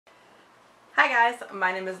Hi guys,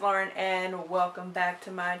 my name is Lauren and welcome back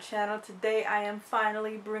to my channel. Today I am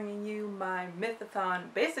finally bringing you my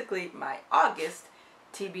Mythathon, basically my August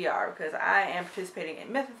TBR, because I am participating in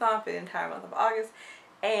Mythathon for the entire month of August,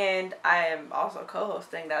 and I am also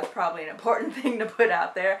co-hosting. That's probably an important thing to put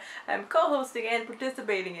out there. I'm co-hosting and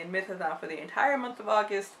participating in Mythathon for the entire month of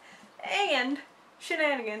August, and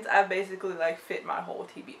shenanigans, I basically like fit my whole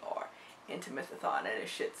TBR into Mythathon, and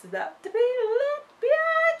this shit's about to be lit,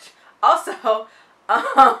 bitch! Also,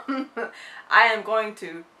 I am going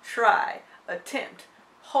to attempt,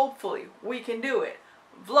 hopefully we can do it,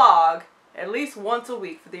 vlog at least once a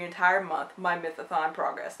week for the entire month, my Mythathon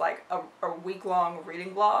progress. Like a week-long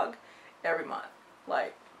reading vlog every month.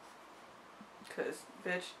 Like, cause,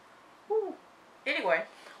 bitch, woo. Anyway,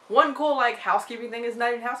 one cool, like, housekeeping thing is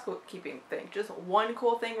not even housekeeping thing. Just one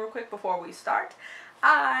cool thing real quick before we start.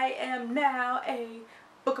 I am now a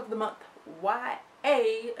Book of the Month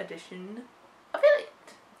YA edition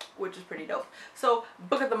affiliate, which is pretty dope. So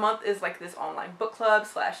Book of the Month is like this online book club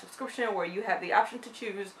 / subscription where you have the option to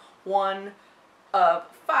choose one of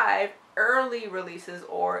 5 early releases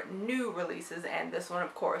or new releases, and this one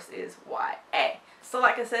of course is YA. So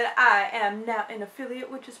like I said, I am now an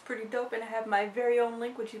affiliate, which is pretty dope, and I have my very own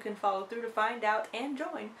link which you can follow through to find out and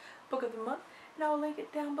join Book of the Month, and I'll link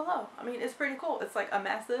it down below. I mean, it's pretty cool. It's like a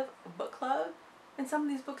massive book club, and some of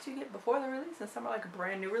these books you get before the release, and some are like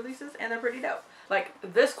brand new releases, and they're pretty dope. Like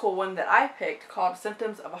this cool one that I picked called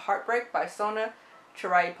Symptoms of a Heartbreak by Sona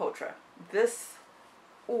Chiraipotra. This,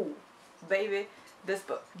 ooh, baby, this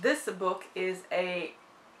book is a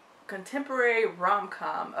contemporary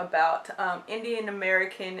rom-com about Indian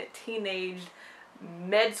American teenage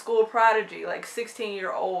med school prodigy, like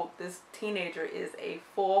 16-year-old. This teenager is a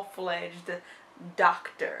full-fledged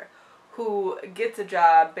doctor who gets a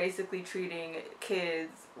job basically treating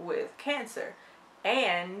kids with cancer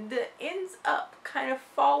and ends up kind of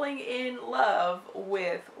falling in love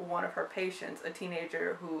with one of her patients, a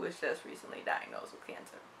teenager who was just recently diagnosed with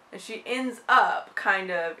cancer. And she ends up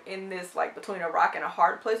kind of in this, like, between a rock and a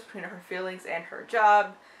hard place between her feelings and her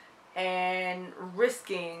job, and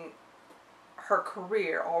risking her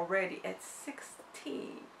career already at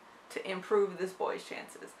 16 to improve this boy's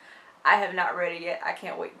chances. I have not read it yet. I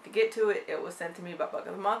can't wait to get to it. It was sent to me by Book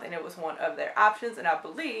of the Month, and it was one of their options, and I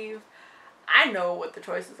believe I know what the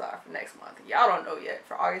choices are for next month. Y'all don't know yet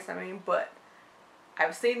for August, I mean, but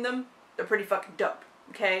I've seen them. They're pretty fucking dope.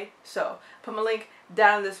 Okay, so put my link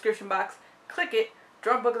down in the description box. Click it,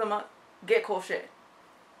 join Book of the Month, get cool shit.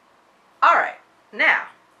 Alright, now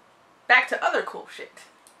back to other cool shit.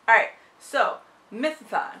 Alright, so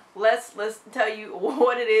Mythathon. Let's tell you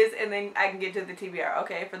what it is, and then I can get to the TBR,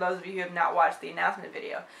 okay? For those of you who have not watched the announcement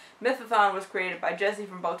video. Mythathon was created by Jesse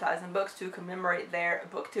from Bowties and Books to commemorate their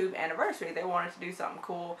booktube anniversary. They wanted to do something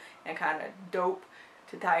cool and kind of dope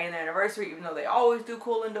to tie in their anniversary, even though they always do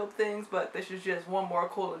cool and dope things, but this is just one more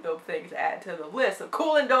cool and dope thing to add to the list of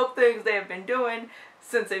cool and dope things they have been doing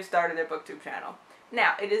since they've started their booktube channel.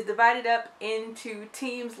 Now, it is divided up into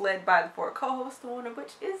teams led by the 4 co-hosts, one of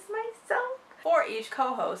which is myself. For each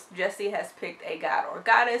co-host, Jesse has picked a god or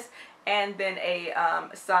goddess, and then a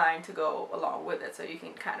sign to go along with it, so you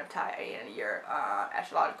can kind of tie in your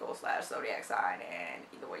astrological / zodiac sign, and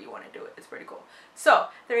either way you want to do it. It's pretty cool. So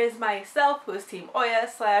there is myself, who is Team Oya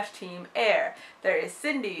 / Team Air. There is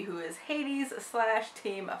Cindy, who is Hades /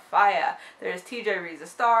 Team Fire. There is TJ Reads the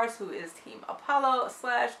Stars, who is Team Apollo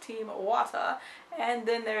 / Team Water. And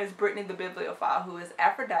then there is Brittany the Bibliophile, who is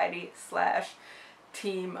Aphrodite /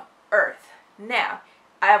 Team Earth. Now,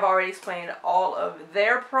 I have already explained all of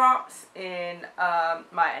their prompts in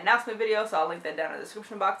my announcement video, so I'll link that down in the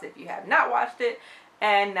description box if you have not watched it.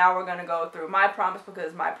 And now we're going to go through my prompts,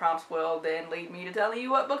 because my prompts will then lead me to telling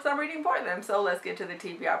you what books I'm reading for them. So let's get to the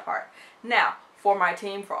TBR part. Now, for my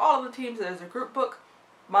team, for all of the teams, there's a group book.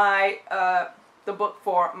 The book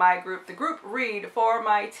for my group, the group read for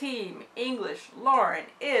my team, English, Lauren,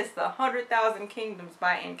 is The 100,000 Kingdoms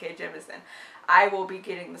by N.K. Jemisin. I will be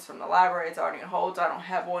getting this from the library. It's already in hold, so I don't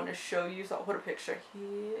have one to show you, so I'll put a picture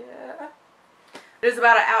here. It is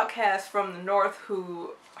about an outcast from the north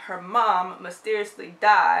who, her mom mysteriously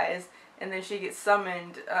dies, and then she gets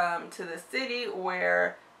summoned to the city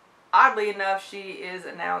where, oddly enough, she is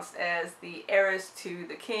announced as the heiress to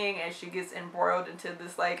the king, and she gets embroiled into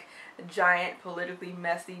this, like, giant, politically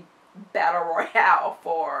messy battle royale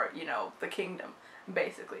for, you know, the kingdom,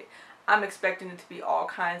 basically. I'm expecting it to be all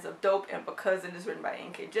kinds of dope, and because it is written by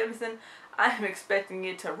N.K. Jemisin, I am expecting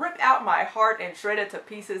it to rip out my heart and shred it to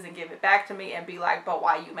pieces and give it back to me and be like, but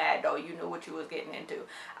why you mad though? You knew what you was getting into.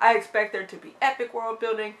 I expect there to be epic world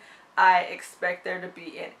building. I expect there to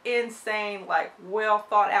be an insane, like, well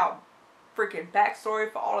thought out freaking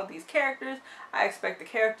backstory for all of these characters. I expect the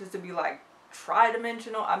characters to be like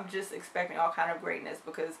tri-dimensional. I'm just expecting all kind of greatness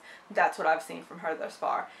because that's what I've seen from her thus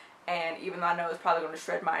far. And even though I know it's probably going to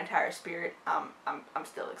shred my entire spirit, I'm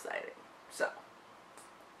still excited. So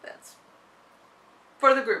that's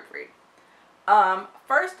for the group read.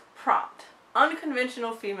 First prompt: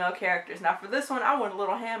 unconventional female characters. Now for this one, I went a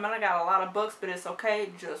little ham and I got a lot of books, but it's okay.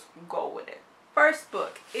 Just go with it. First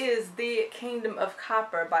book is The Kingdom of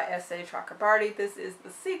Copper by S.A. Chakrabarty. This is the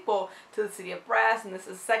sequel to The City of Brass, and this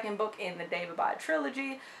is the second book in the David Bye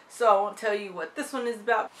trilogy. So I won't tell you what this one is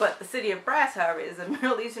about. But The City of Brass, however, is a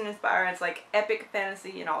Middle Eastern inspired. It's like epic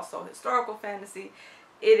fantasy and also historical fantasy.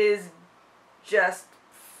 It is just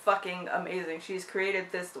fucking amazing. She's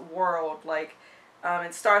created this world, like,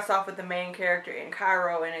 it starts off with the main character in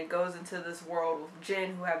Cairo, and it goes into this world with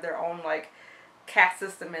jinn who have their own, like, caste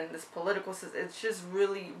system and this political system. It's just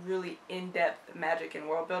really, really in-depth magic and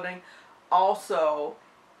world building. Also,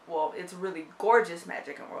 well, it's really gorgeous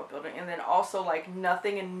magic and world building. And then also, like,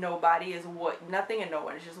 nothing and no one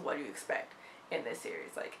is just what you expect in this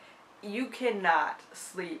series. Like, you cannot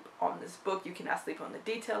sleep on this book. You cannot sleep on the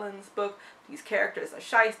detail in this book. These characters are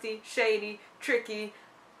shiesty, shady, tricky.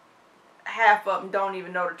 Half of them don't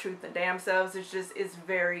even know the truth in damn selves. It's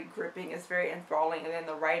very gripping. It's very enthralling. And then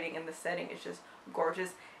the writing and the setting is just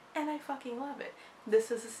gorgeous. And I fucking love it. This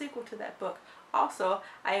is a sequel to that book. Also,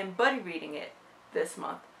 I am buddy reading it this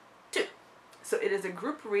month too. So it is a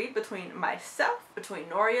group read between myself, between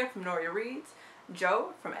Noria from Noria Reads,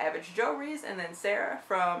 Joe from Average Joe Reads, and then Sarah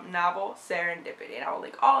from Novel Sarah-ndipity. And I will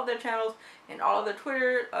link all of their channels and all of their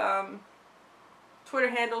Twitter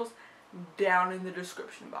handles down in the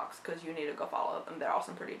description box because you need to go follow them. They're all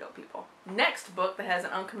some pretty dope people. Next book that has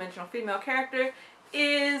an unconventional female character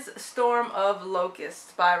is Storm of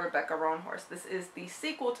Locusts by Rebecca Roanhorse. This is the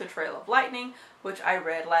sequel to Trail of Lightning, which I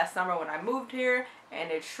read last summer when I moved here,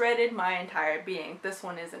 and it shredded my entire being. This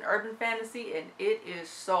one is an urban fantasy, and it is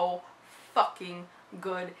so fucking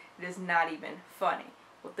good. It is not even funny.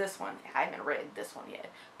 With this one, I haven't read this one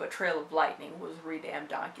yet, but Trail of Lightning was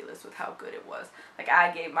redamn-donkulous with how good it was. Like,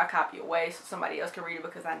 I gave my copy away so somebody else could read it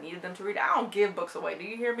because I needed them to read it. I don't give books away, do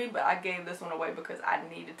you hear me? But I gave this one away because I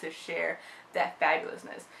needed to share that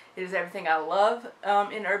fabulousness. It is everything I love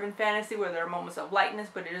in urban fantasy, where there are moments of lightness,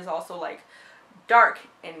 but it is also, like, dark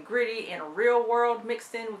and gritty and real world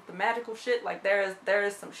mixed in with the magical shit. Like, there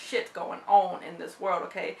is some shit going on in this world,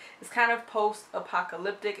 okay? It's kind of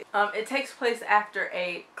post-apocalyptic. It takes place after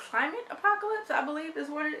a climate apocalypse, I believe is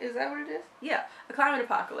what it is. That what it is? Yeah, a climate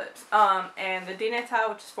apocalypse. And the Dinétah,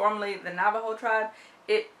 which is formerly the Navajo tribe,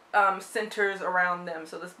 it centers around them.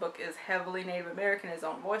 So this book is heavily Native American. Its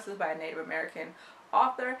own voices by a Native American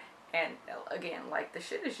author. And again, like, the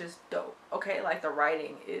shit is just dope, okay? Like, the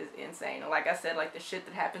writing is insane. And like I said, like, the shit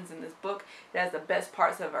that happens in this book, it has the best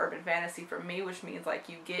parts of urban fantasy for me, which means, like,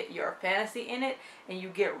 you get your fantasy in it, and you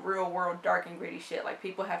get real world dark and gritty shit. Like,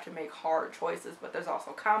 people have to make hard choices, but there's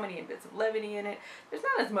also comedy and bits of levity in it. There's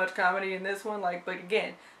not as much comedy in this one, like, but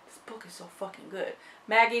again, this book is so fucking good.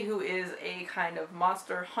 Maggie, who is a kind of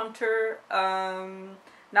monster hunter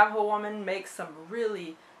Navajo woman, makes some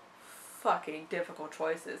really fucking difficult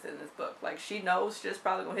choices in this book. Like, she knows she's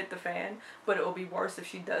probably gonna hit the fan, but it will be worse if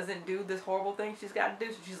she doesn't do this horrible thing she's got to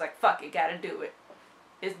do. So she's like, fuck it, gotta do it.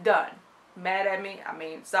 It's done. Mad at me? I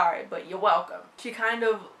mean, sorry, but you're welcome. She kind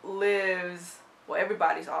of lives, well,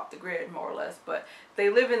 everybody's off the grid more or less, but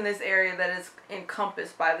they live in this area that is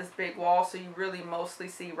encompassed by this big wall, so you really mostly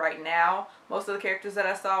see right now, most of the characters that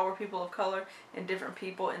I saw were people of color and different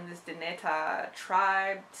people in this Dinétah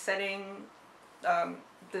tribe setting,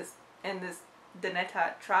 this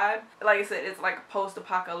Dinétah tribe. Like I said, it's like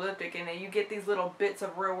post-apocalyptic, and then you get these little bits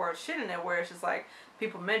of real world shit in there where it's just like,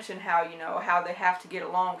 people mention how, you know, how they have to get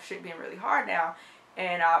along, shit being really hard now.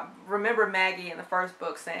 And I remember Maggie in the first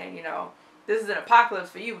book saying, you know, this is an apocalypse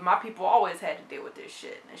for you, but my people always had to deal with this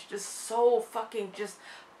shit. And it's just so fucking just,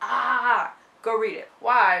 go read it.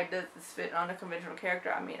 Why does this fit an unconventional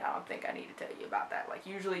character? I mean, I don't think I need to tell you about that. Like,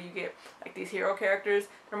 usually you get, like, these hero characters,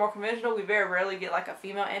 they're more conventional. We very rarely get, like, a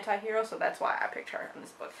female anti-hero, so that's why I picked her in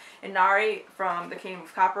this book. And Nari from The Kingdom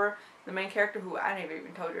of Copper, the main character, who I never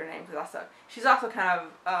even told you her name because I suck. She's also kind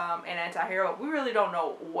of an anti-hero. We really don't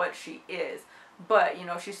know what she is. But, you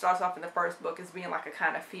know, she starts off in the first book as being like a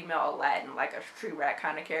kind of female Aladdin, like a tree rat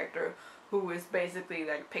kind of character who is basically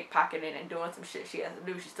like pickpocketing and doing some shit she has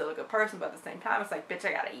to do. She's still a good person, but at the same time, it's like, bitch,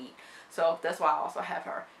 I gotta eat. So that's why I also have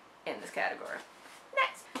her in this category.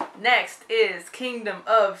 Next is Kingdom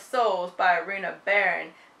of Souls by Rena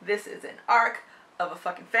Barron. This is an arc of a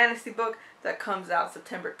fucking fantasy book that comes out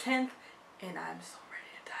September 10th, and I'm so ready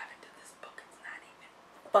to dive into this book. It's not even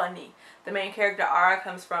funny. The main character, Ara,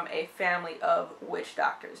 comes from a family of witch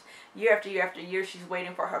doctors. Year after year after year, she's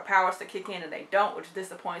waiting for her powers to kick in, and they don't, which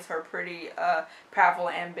disappoints her pretty powerful,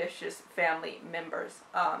 ambitious family members.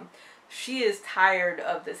 She is tired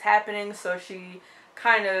of this happening, so she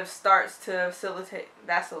kind of starts to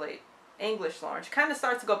vacillate. English, Lauren. She kind of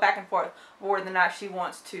starts to go back and forth whether or not she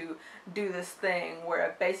wants to do this thing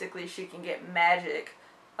where basically she can get magic.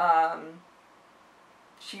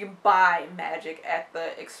 She can buy magic at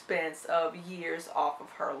the expense of years off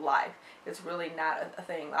of her life. It's really not a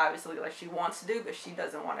thing, obviously, like she wants to do, but she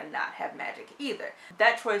doesn't want to not have magic either.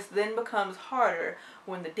 That choice then becomes harder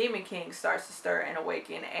when the Demon King starts to stir and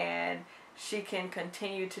awaken, and she can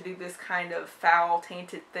continue to do this kind of foul,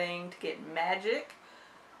 tainted thing to get magic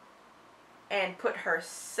and put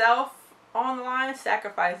herself on the line,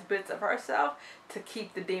 sacrifice bits of herself to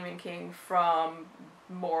keep the Demon King from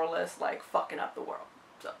more or less like fucking up the world.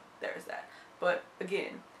 So there's that. But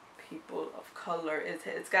again, people of color,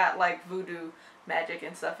 it's got like voodoo magic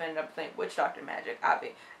and stuff in it. I think witch doctor magic,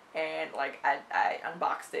 Abby. And like I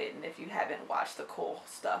unboxed it, and if you haven't watched the cool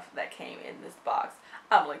stuff that came in this box,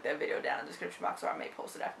 I'll link that video down in the description box, or I may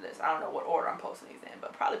post it after this. I don't know what order I'm posting these in,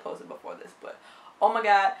 but probably post it before this. But oh my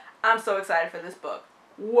god, I'm so excited for this book.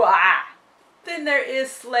 Wow! Then there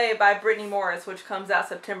is Slay by Brittany Morris, which comes out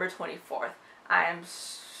September 24th. I am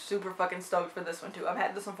super fucking stoked for this one too. I've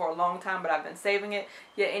had this one for a long time, but I've been saving it.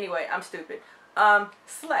 Yeah, anyway, I'm stupid.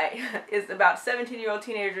 Slay is about 17-year-old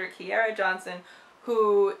teenager Kiara Johnson,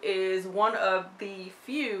 who is one of the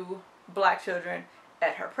few black children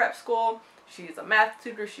at her prep school. She's a math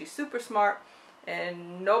tutor. She's super smart.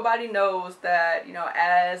 And nobody knows that, you know,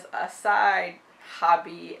 as a side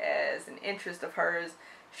hobby, as an interest of hers,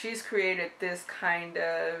 she's created this kind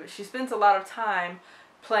of, she spends a lot of time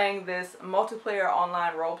playing this multiplayer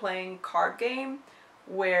online role-playing card game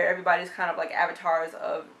where everybody's kind of like avatars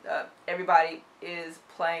of, everybody is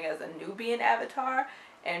playing as a Nubian avatar,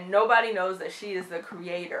 and nobody knows that she is the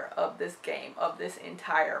creator of this game, of this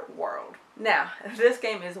entire world. Now, this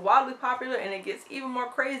game is wildly popular, and it gets even more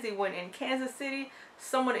crazy when in Kansas City,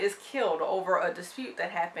 someone is killed over a dispute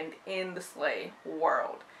that happened in the Slay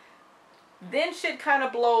world. Then shit kind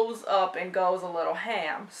of blows up and goes a little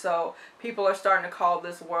ham. So people are starting to call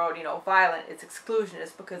this world, you know, violent. It's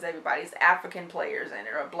exclusionist because everybody's African players in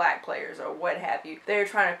it, or black players, or what have you. They're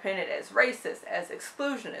trying to pin it as racist, as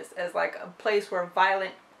exclusionist, as like a place where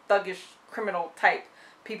violent, thuggish, criminal type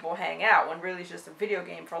people hang out, when really it's just a video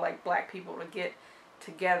game for like black people to get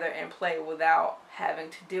together and play without having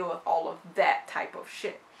to deal with all of that type of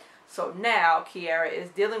shit. So now Kiara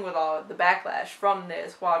is dealing with all of the backlash from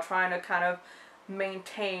this while trying to kind of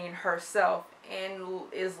maintain herself, and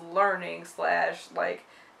is learning slash like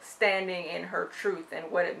standing in her truth and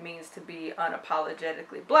what it means to be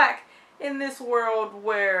unapologetically black in this world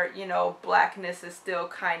where, you know, blackness is still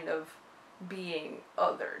kind of being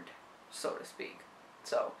othered, so to speak.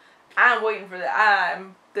 So I'm waiting for that.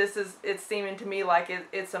 It's seeming to me like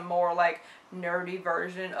it's a more like nerdy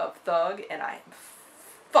version of Thug, and I am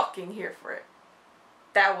fucking here for it.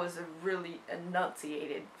 That was really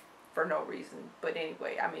enunciated for no reason, but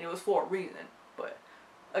anyway, I mean, it was for a reason. But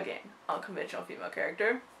again, unconventional female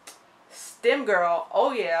character, STEM girl.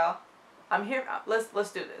 Oh yeah, I'm here.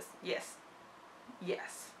 Let's do this. Yes,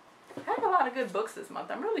 I have a lot of good books this month.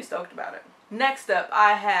 I'm really stoked about it. Next up,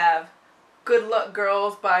 I have Good Luck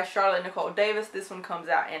Girls by Charlotte Nicole Davis. This one comes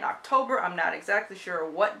out in October. I'm not exactly sure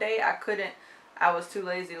what day. I was too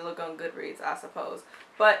lazy to look on Goodreads, I suppose.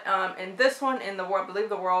 But in this one, in the world, I believe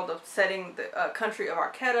the world of setting, the country of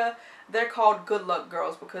Arquetta, they're called Good Luck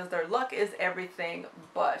Girls because their luck is everything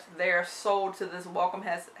but. They are sold to this welcome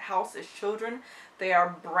house as children. They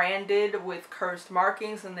are branded with cursed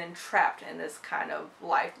markings and then trapped in this kind of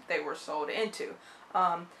life that they were sold into.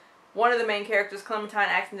 One of the main characters, Clementine,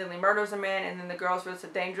 accidentally murders a man, and then the girls risk a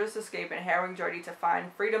dangerous escape and harrowing journey to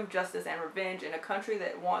find freedom, justice, and revenge in a country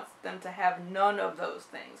that wants them to have none of those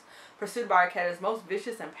things. Pursued by Arquetta's most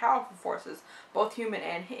vicious and powerful forces, both human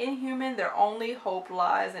and inhuman, their only hope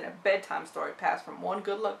lies in a bedtime story passed from one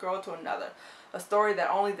good luck girl to another. A story that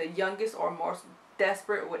only the youngest or most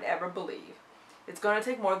desperate would ever believe. It's going to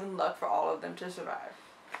take more than luck for all of them to survive.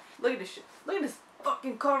 Look at this shit. Look at this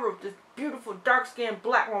fucking cover with this beautiful dark-skinned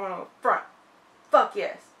black woman on the front. Fuck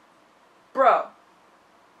yes. Bro.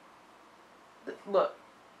 Look.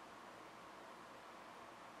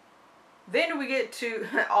 Then we get to,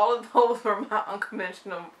 all of those were my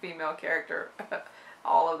unconventional female character.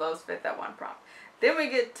 All of those fit that one prompt. Then we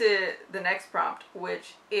get to the next prompt,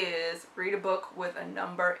 which is read a book with a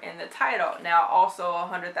number in the title. Now also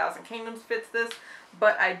 100,000 Kingdoms fits this,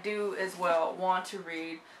 but I do as well want to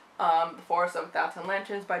read The Forest of a Thousand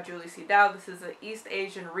Lanterns by Julie C. Dowd. This is an East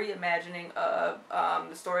Asian reimagining of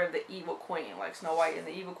the story of the Evil Queen, like Snow White and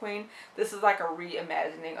the Evil Queen. This is like a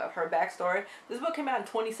reimagining of her backstory. This book came out in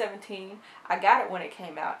 2017. I got it when it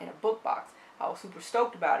came out in a book box. I was super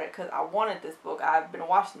stoked about it because I wanted this book. I've been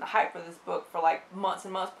watching the hype for this book for like months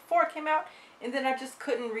and months before it came out. And then I just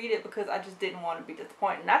couldn't read it because I just didn't want to be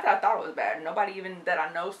disappointed. Not that I thought it was bad. Nobody even that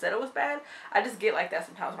I know said it was bad. I just get like that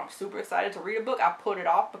sometimes when I'm super excited to read a book. I put it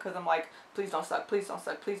off because I'm like, please don't suck, please don't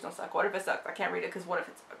suck, please don't suck. What if it sucks? I can't read it because what if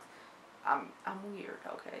it sucks? I'm weird,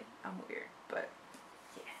 okay? I'm weird, but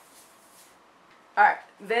yeah. Alright,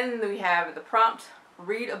 then we have the prompt.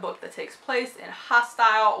 Read a book that takes place in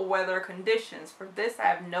hostile weather conditions. For this, I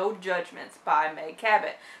have No Judgments by Meg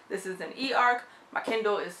Cabot. This is an e-arc. My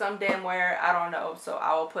Kindle is some damn where, I don't know, so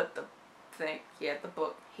I will put the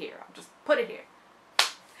book here. I'll just put it here.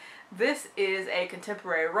 This is a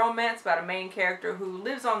contemporary romance about a main character who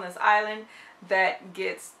lives on this island that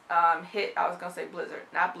gets hit, I was going to say blizzard,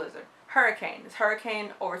 not blizzard, hurricane. This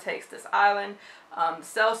hurricane overtakes this island.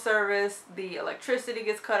 Cell service, the electricity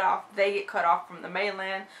gets cut off, they get cut off from the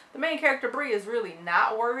mainland. The main character, Bree, is really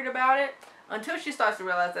not worried about it until she starts to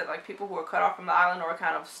realize that like people who are cut off from the island or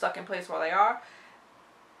kind of stuck in place where they are,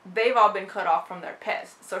 they've all been cut off from their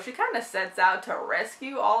pets. So she kind of sets out to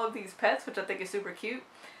rescue all of these pets, which I think is super cute.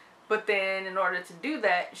 But then in order to do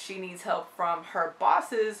that, she needs help from her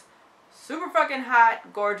boss's super fucking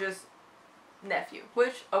hot, gorgeous nephew.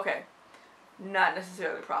 Which, okay, not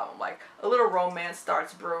necessarily a problem. Like, a little romance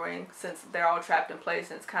starts brewing since they're all trapped in place,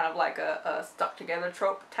 and it's kind of like a stuck together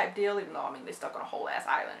trope type deal, even though, I mean, they stuck on a whole ass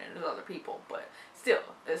island and there's other people. But still,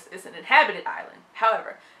 it's an inhabited island.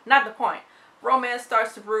 However, not the point. Romance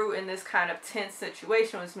starts to brew in this kind of tense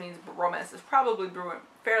situation, which means romance is probably brewing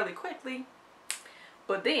fairly quickly.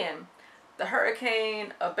 But then the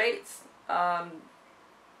hurricane abates,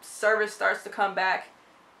 service starts to come back,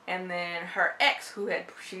 and then her ex, who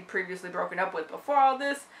she'd previously broken up with before all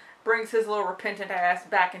this, brings his little repentant ass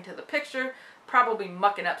back into the picture, probably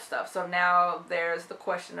mucking up stuff. So now there's the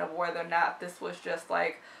question of whether or not this was just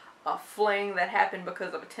like a fling that happened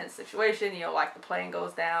because of a tense situation. You know, like the plane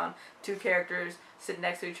goes down, two characters sit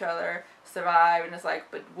next to each other, survive, and it's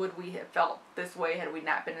like, but would we have felt this way had we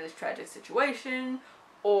not been in this tragic situation?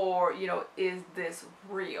 Or, you know, is this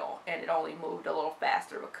real and it only moved a little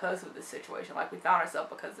faster because of this situation? Like, we found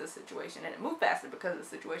ourselves because of this situation and it moved faster because of the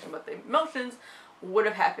situation, but the emotions would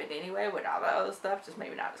have happened anyway with all that other stuff, just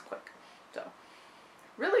maybe not as quick. So,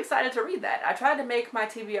 really excited to read that. I tried to make my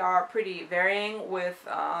TBR pretty varying with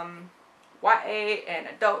YA and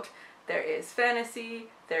adult. There is fantasy,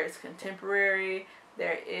 there is contemporary,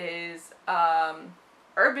 there is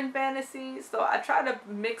urban fantasy. So I try to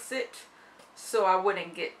mix it so I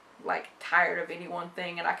wouldn't get like tired of any one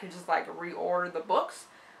thing and I could just like reorder the books.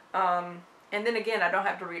 And then again, I don't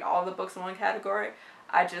have to read all the books in one category.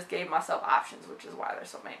 I just gave myself options, which is why there's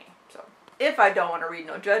so many. So if I don't want to read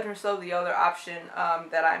No Judgment, so the other option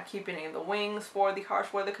that I'm keeping in the wings for the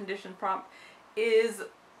harsh weather condition prompt is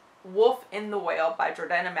Wolf in the Whale by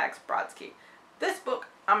Jordana Max Brodsky. This book,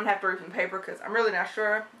 I'm going to have to read from the paper because I'm really not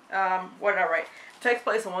sure. What did I write? It takes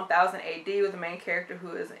place in 1000 AD with a main character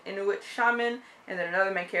who is an Inuit shaman and then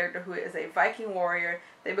another main character who is a Viking warrior.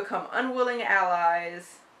 They become unwilling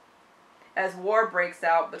allies as war breaks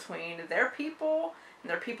out between their people and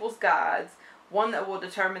their people's gods, one that will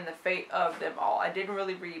determine the fate of them all. I didn't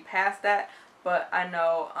really read past that, but I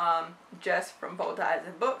know Jess from Bowties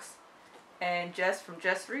and Books and Jess from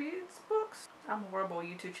Jess Reads Books. I'm horrible at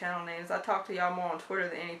YouTube channel names. I talk to y'all more on Twitter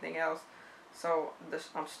than anything else, so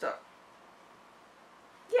I'm stuck.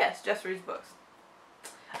 Yes, Jess Reads Books.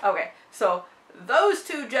 Okay, so those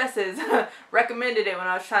two Jesses recommended it when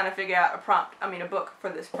I was trying to figure out a book for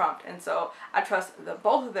this prompt, and so I trust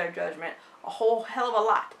both of their judgment a whole hell of a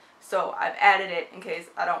lot. So I've added it in case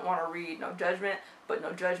I don't want to read No Judgment, but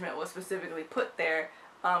No Judgment was specifically put there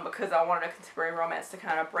because I wanted a contemporary romance to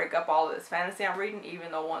kind of break up all of this fantasy I'm reading,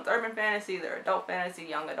 even though one's urban fantasy, they're adult fantasy,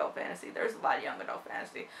 young adult fantasy. There's a lot of young adult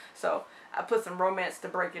fantasy. So I put some romance to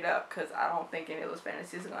break it up because I don't think any of those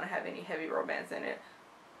fantasies are going to have any heavy romance in it.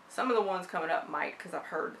 Some of the ones coming up might because I've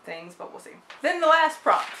heard things, but we'll see. Then the last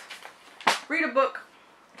prompt. Read a book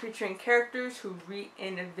featuring characters who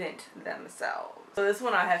reinvent themselves. So this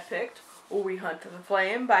one I have picked, We Hunt the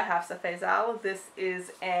Flame by Hafsa Faisal. This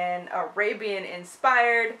is an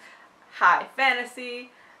Arabian-inspired high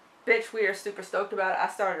fantasy. Bitch, we are super stoked about it. I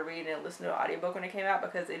started reading and listening to the audiobook when it came out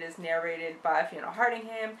because it is narrated by Fiona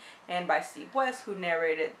Hardingham and by Steve West,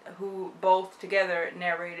 who both together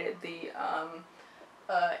narrated the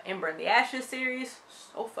Ember and the Ashes series.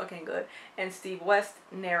 So fucking good. And Steve West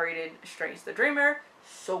narrated Strange the Dreamer.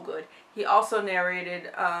 So good. He also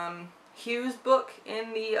narrated Hugh's book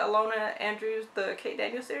in the Alona Andrews, the Kate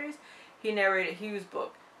Daniels series. He narrated Hugh's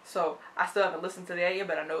book. So I still haven't listened to that yet,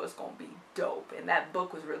 but I know it's going to be dope. And that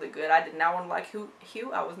book was really good. I did not want to like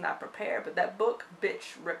Hugh. I was not prepared. But that book,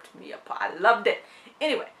 bitch, ripped me apart. I loved it.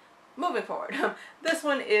 Anyway, moving forward. This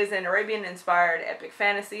one is an Arabian-inspired epic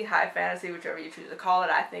fantasy, high fantasy, whichever you choose to call it.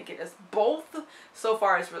 I think it is both. So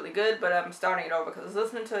far, it's really good. But I'm starting it over because I was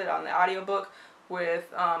listening to it on the audiobook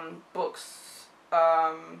with books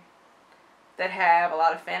that have a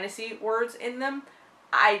lot of fantasy words in them.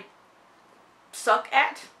 I suck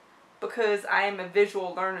at because I am a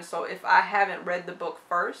visual learner, so if I haven't read the book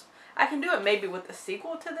first, I can do it maybe with the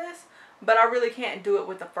sequel to this, but I really can't do it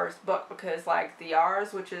with the first book because like the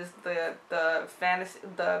R's, which is the fantasy,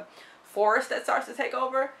 the forest that starts to take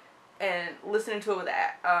over, and listening to it with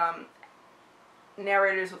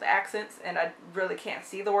narrators with accents, and I really can't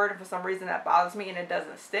see the word, and for some reason that bothers me and it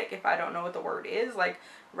doesn't stick if I don't know what the word is. Like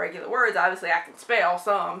regular words, obviously I can spell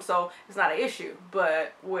some, so it's not an issue,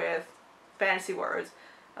 but with fantasy words,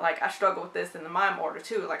 like I struggle with this in the mime order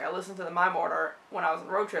too. Like I listened to the mime order when I was on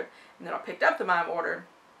the road trip, and then I picked up the mime order.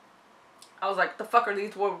 I was like, the fuck are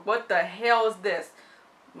these words? What the hell is this?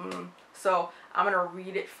 So I'm gonna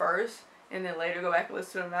read it first and then later go back and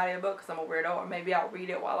listen to an audiobook because I'm a weirdo, or maybe I'll read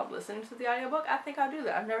it while I'm listening to the audiobook. I think I'll do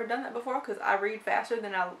that. I've never done that before because I read faster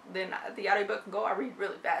than the audiobook can go. I read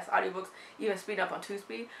really fast. Audiobooks even speed up on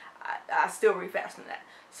 2-speed. I still read faster than that.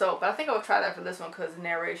 So, but I think I'll try that for this one because the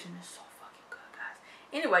narration is so fucking good, guys.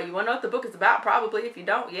 Anyway, you want to know what the book is about? Probably. If you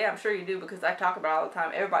don't, yeah, I'm sure you do because I talk about it all the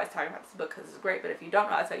time. Everybody's talking about this book because it's great. But if you don't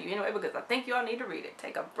know, I'll tell you anyway because I think you all need to read it.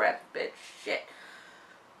 Take a breath, bitch. Shit.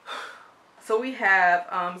 So we have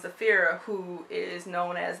Zafira, who is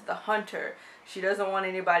known as the Hunter. She doesn't want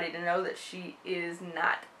anybody to know that she is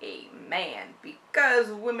not a man because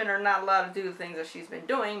women are not allowed to do the things that she's been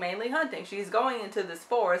doing, mainly hunting. She's going into this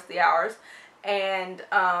forest, the Hours, and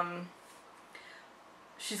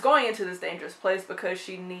she's going into this dangerous place because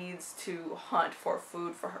she needs to hunt for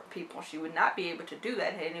food for her people. She would not be able to do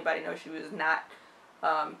that had anybody know she was not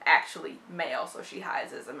actually male, so she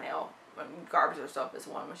hides as a male. Garbs herself as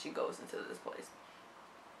one when she goes into this place.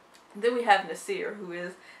 Then we have Nasir, who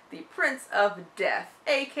is the Prince of Death,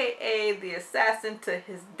 aka the assassin to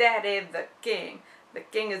his daddy, the king. The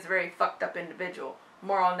king is a very fucked up individual.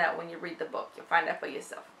 More on that when you read the book. You'll find out for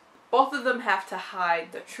yourself. Both of them have to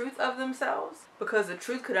hide the truth of themselves because the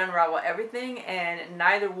truth could unravel everything, and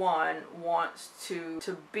neither one wants to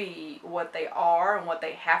be what they are and what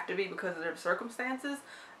they have to be because of their circumstances.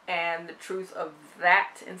 And the truth of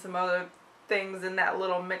that and some other things in that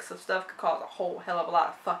little mix of stuff could cause a whole hell of a lot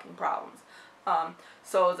of fucking problems.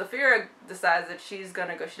 So Zafira decides that she's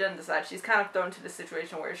gonna go. She doesn't decide. She's kind of thrown into this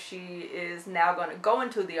situation where she is now going to go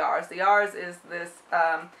into the R's. The R's is this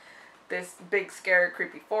this big, scary,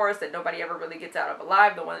 creepy forest that nobody ever really gets out of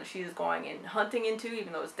alive. The one that she's going and hunting into,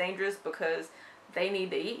 even though it's dangerous because they need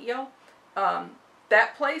to eat, yo.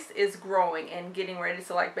 That place is growing and getting ready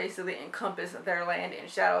to like basically encompass their land in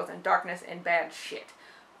shadows and darkness and bad shit.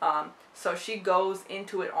 So she goes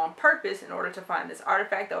into it on purpose in order to find this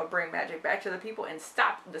artifact that will bring magic back to the people and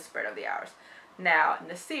stop the spread of the Hours. Now,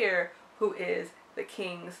 Nasir, who is the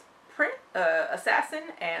king's assassin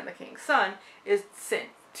and the king's son, is sent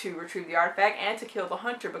to retrieve the artifact and to kill the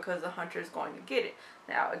hunter because the hunter is going to get it.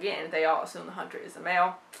 Now, again, they all assume the hunter is a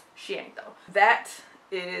male. She ain't, though. That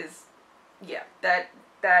is... yeah,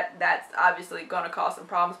 that's obviously going to cause some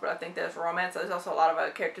problems, but I think there's romance. There's also a lot of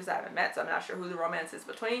other characters I haven't met, so I'm not sure who the romance is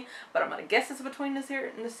between, but I'm going to guess it's between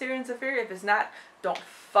Nasir and Zafira. If it's not, don't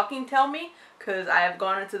fucking tell me, because I have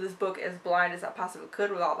gone into this book as blind as I possibly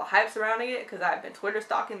could with all the hype surrounding it, because I've been Twitter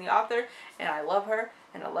stalking the author, and I love her,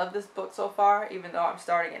 and I love this book so far, even though I'm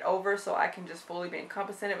starting it over, so I can just fully be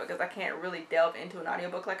encompassed in it, because I can't really delve into an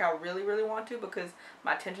audiobook like I really, really want to, because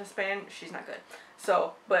my attention span, she's not good.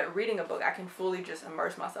 So, but reading a book, I can fully just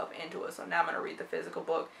immerse myself into it, so now I'm going to read the physical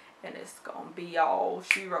book, and it's going to be all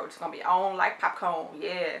she wrote. It's going to be on like popcorn,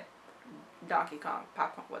 yeah. Donkey Kong,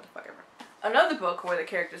 popcorn, what the fuck ever. Another book where the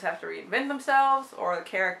characters have to reinvent themselves, or the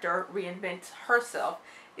character reinvents herself,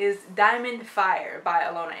 is Diamond Fire by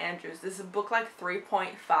Alona Andrews. This is a book like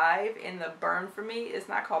 3.5 in the Burn For Me. It's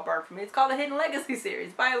not called Burn For Me. It's called the Hidden Legacy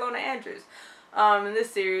series by Alona Andrews. In this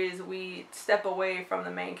series, we step away from the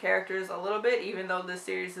main characters a little bit, even though this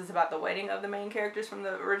series is about the wedding of the main characters from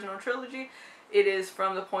the original trilogy. It is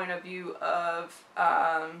from the point of view of,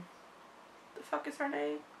 the fuck is her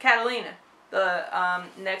name? Catalina, the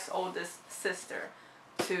next oldest sister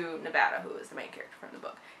to Nevada, who is the main character from the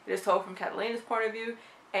book. It is told from Catalina's point of view,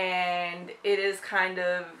 and it is kind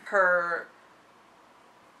of her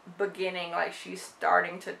beginning, like she's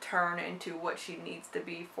starting to turn into what she needs to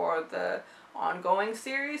be for the ongoing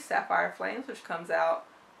series, Sapphire Flames, which comes out,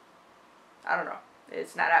 I don't know,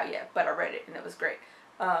 it's not out yet, but I read it and it was great.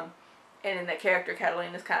 And then the character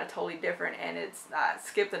Catalina is kind of totally different, and it's I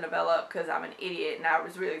skipped the novella because I'm an idiot, and I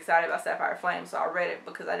was really excited about Sapphire Flames, so I read it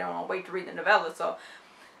because I didn't want to wait to read the novella. So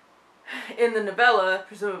in the novella,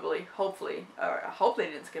 presumably, hopefully, or I hope they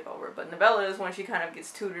didn't skip over it, but novella is when she kind of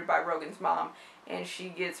gets tutored by Rogan's mom, and she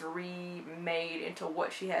gets remade into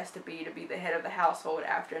what she has to be the head of the household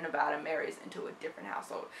after Nevada marries into a different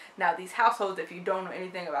household. Now, these households, if you don't know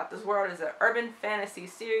anything about this world, is an urban fantasy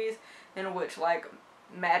series in which, like,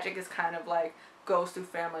 magic is kind of like goes through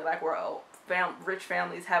family, like where rich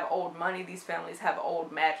families have old money, these families have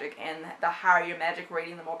old magic, and the higher your magic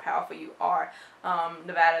rating, the more powerful you are.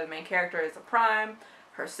 Nevada, the main character, is a prime.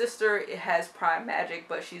 Her sister has prime magic,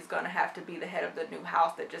 but she's gonna have to be the head of the new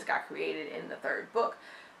house that just got created in the 3rd book.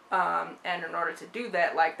 And in order to do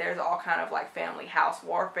that, like, there's all kind of like family house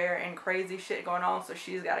warfare and crazy shit going on, so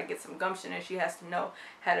she's got to get some gumption, and she has to know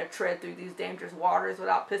how to tread through these dangerous waters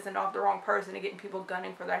without pissing off the wrong person and getting people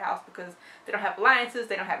gunning for their house, because they don't have alliances,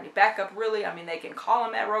 they don't have any backup really. I mean, they can call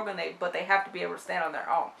them at Rogan, but they have to be able to stand on their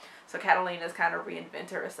own. So Catalina's kind of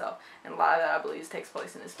reinvented herself, and a lot of that, I believe, takes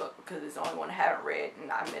place in this book because it's the only one I haven't read,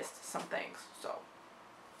 and I missed some things, so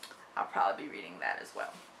I'll probably be reading that as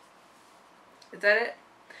well. Is that it?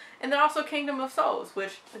 And then also Kingdom of Souls,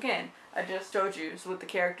 which, again, I just showed you, is with the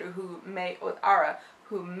character with Ara,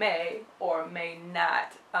 who may or may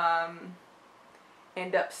not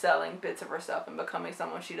end up selling bits of herself and becoming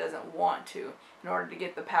someone she doesn't want to in order to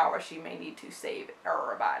get the power she may need to save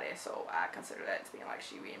everybody. So I consider that as being like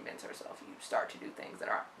she reinvents herself. You start to do things that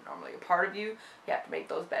aren't normally a part of you. You have to make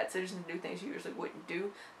those bad decisions and do things you usually wouldn't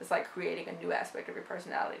do. It's like creating a new aspect of your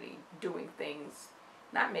personality, doing things.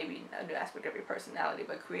 Not maybe a new aspect of your personality,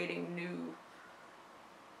 but creating new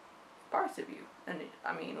parts of you. And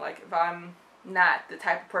I mean, like, if I'm not the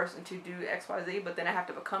type of person to do XYZ, but then I have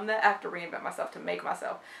to become that, I have to reinvent myself to make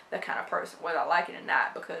myself that kind of person, whether I like it or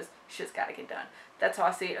not, because shit's got to get done. That's how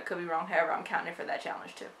I see it. I could be wrong. However, I'm counting for that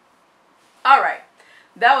challenge too. Alright.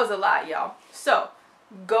 That was a lot, y'all. So,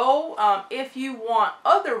 go, if you want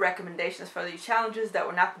other recommendations for these challenges that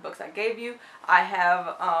were not the books I gave you, I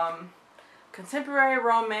have, contemporary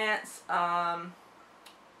romance,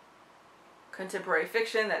 contemporary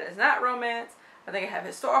fiction that is not romance. I think I have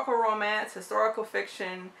historical romance, historical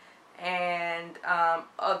fiction, and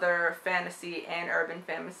other fantasy and urban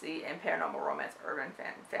fantasy and paranormal romance,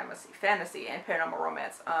 fantasy and paranormal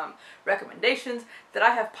romance recommendations that I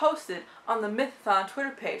have posted on the Mythathon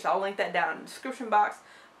Twitter page. I'll link that down in the description box.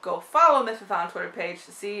 Go follow Mythathon Twitter page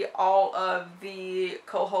to see all of the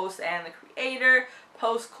co-hosts and the creator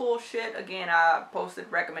post cool shit. Again, I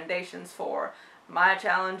posted recommendations for my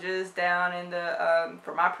challenges down in the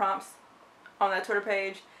for my prompts on that Twitter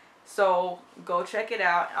page, so go check it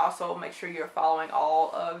out. Also, make sure you're following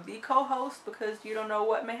all of the co-hosts because you don't know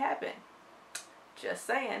what may happen. Just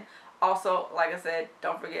saying. Also, like I said,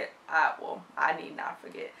 don't forget, I need not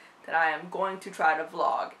forget that I am going to try to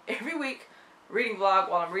vlog every week, reading vlog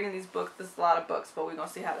while I'm reading these books. This is a lot of books, but we're gonna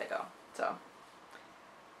see how they go. So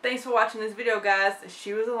thanks for watching this video, guys.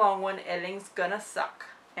 She was a long one. Editing's gonna suck.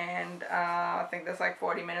 And I think that's like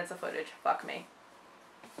 40 minutes of footage. Fuck me.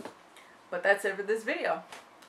 But that's it for this video.